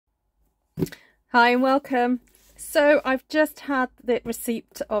Hi and welcome. So I've just had the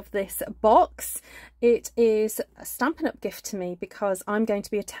receipt of this box. It is a Stampin' Up gift to me because I'm going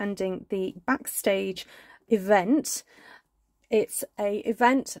to be attending the Backstage event. It's a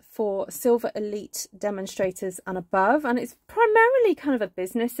event for Silver Elite demonstrators and above, and it's primarily kind of a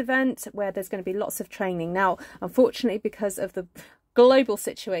business event where there's going to be lots of training. Now, unfortunately, because of the global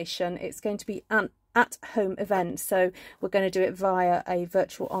situation, it's going to be an at-home event, so we're going to do it via a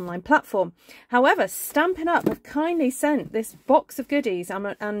virtual online platform. However, Stampin' Up have kindly sent this box of goodies, and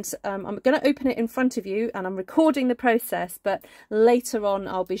I'm going to open it in front of you, and I'm recording the process, but later on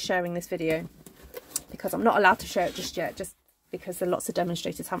I'll be sharing this video because I'm not allowed to share it just yet, just because there are lots of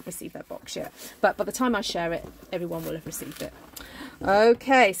demonstrators haven't received their box yet. But by the time I share it, everyone will have received it.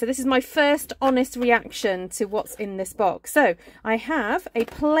 Okay, so this is my first honest reaction to what's in this box. So I have a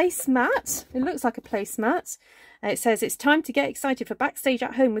placemat. It looks like a placemat. It says it's time to get excited for Backstage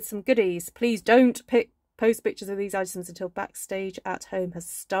at Home with some goodies. Please don't post pictures of these items until Backstage at Home has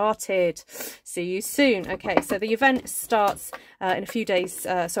started. See you soon. Okay, so the event starts in a few days,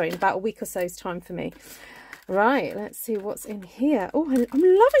 in about a week or so's time for me. Right, let's see what's in here. Oh, I'm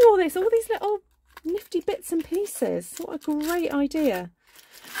loving all this, all these little nifty bits and pieces. What a great idea.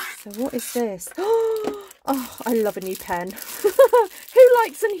 So what is this? Oh, I love a new pen. Who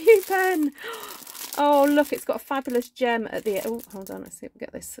likes a new pen? Oh, look, it's got a fabulous gem at the end. Oh, hold on, let's see if we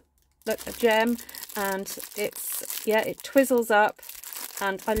get this. Look, a gem, and it's, yeah, it twizzles up,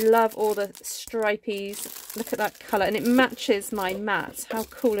 and I love all the stripies. Look at that colour, and it matches my mat. How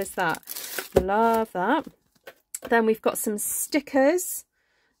cool is that? Love that. Then we've got some stickers.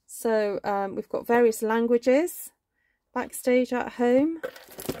 So we've got various languages. Backstage at Home.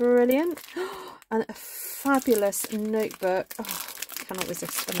 Brilliant. And a fabulous notebook. Oh, cannot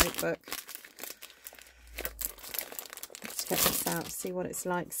resist a notebook. Let's get this out, see what it's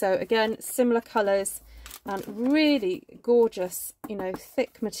like. So again, similar colours and really gorgeous, you know,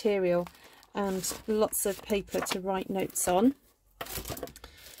 thick material and lots of paper to write notes on.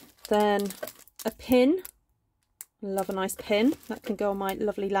 Then a pin. Love a nice pin that can go on my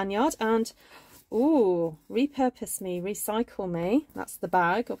lovely lanyard. And ooh, repurpose me, recycle me. That's the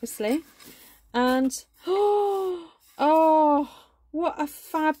bag, obviously. And oh, what a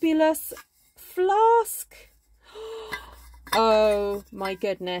fabulous flask. Oh my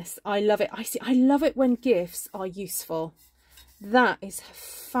goodness, I love it. I love it when gifts are useful. That is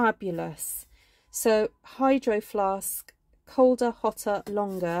fabulous. So hydro flask, colder, hotter,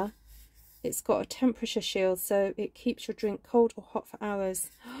 longer. It's got a temperature shield, so it keeps your drink cold or hot for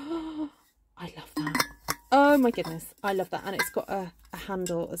hours. I love that. Oh my goodness, I love that. And it's got a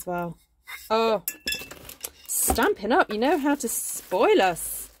handle as well. Oh, Stampin' Up, you know how to spoil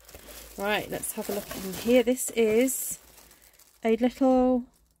us. Right, let's have a look in here. This is a little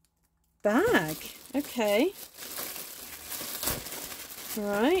bag. Okay.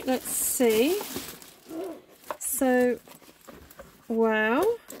 Right, let's see. So, wow.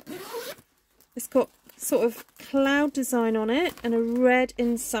 It's got sort of cloud design on it and a red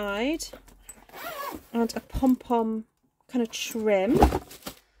inside and a pom-pom kind of trim.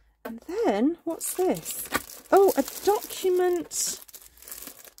 And then, what's this? Oh, a document,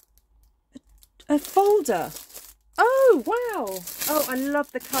 a folder. Oh, wow. Oh, I love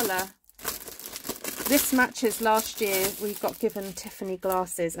the colour. This matches last year. We got given Tiffany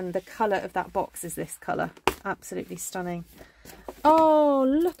glasses and the colour of that box is this colour. Absolutely stunning. Oh,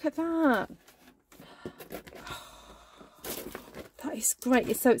 look at that. That is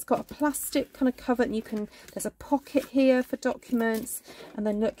great. So it's got a plastic kind of cover and you can, there's a pocket here for documents, and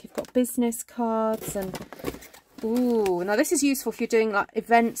then look, you've got business cards and ooh, now this is useful if you're doing like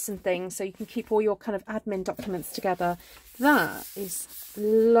events and things, so you can keep all your kind of admin documents together. That is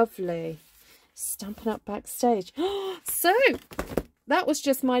lovely. Stampin' Up Backstage. So that was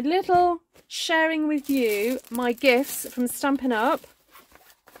just my little sharing with you my gifts from Stampin' Up.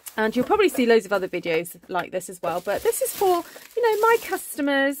 And you'll probably see loads of other videos like this as well. But this is for, you know, my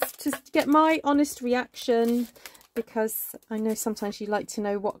customers, to get my honest reaction, because I know sometimes you like to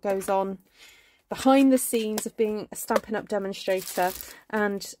know what goes on behind the scenes of being a Stampin' Up demonstrator.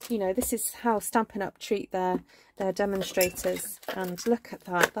 And, you know, this is how Stampin' Up treat their demonstrators. And look at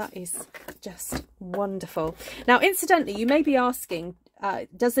that. That is just wonderful. Now, incidentally, you may be asking,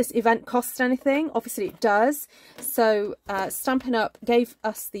 does this event cost anything? Obviously it does. So Stampin' Up gave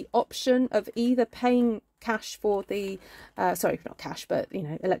us the option of either paying cash for the, sorry, not cash, but, you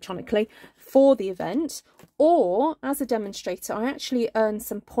know, electronically for the event, or as a demonstrator, I actually earn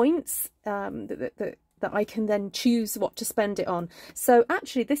some points that I can then choose what to spend it on. So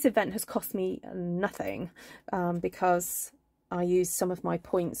actually this event has cost me nothing because I used some of my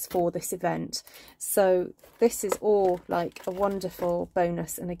points for this event. So this is all like a wonderful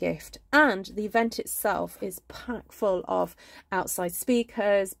bonus and a gift. And the event itself is packed full of outside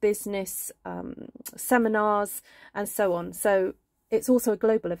speakers, business seminars, and so on. So it's also a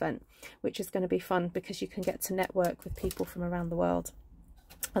global event, which is going to be fun because you can get to network with people from around the world,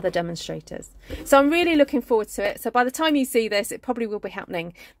 other demonstrators. So I'm really looking forward to it. So by the time you see this, it probably will be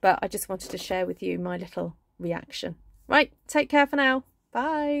happening, but I just wanted to share with you my little reaction. Right, take care for now.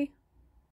 Bye.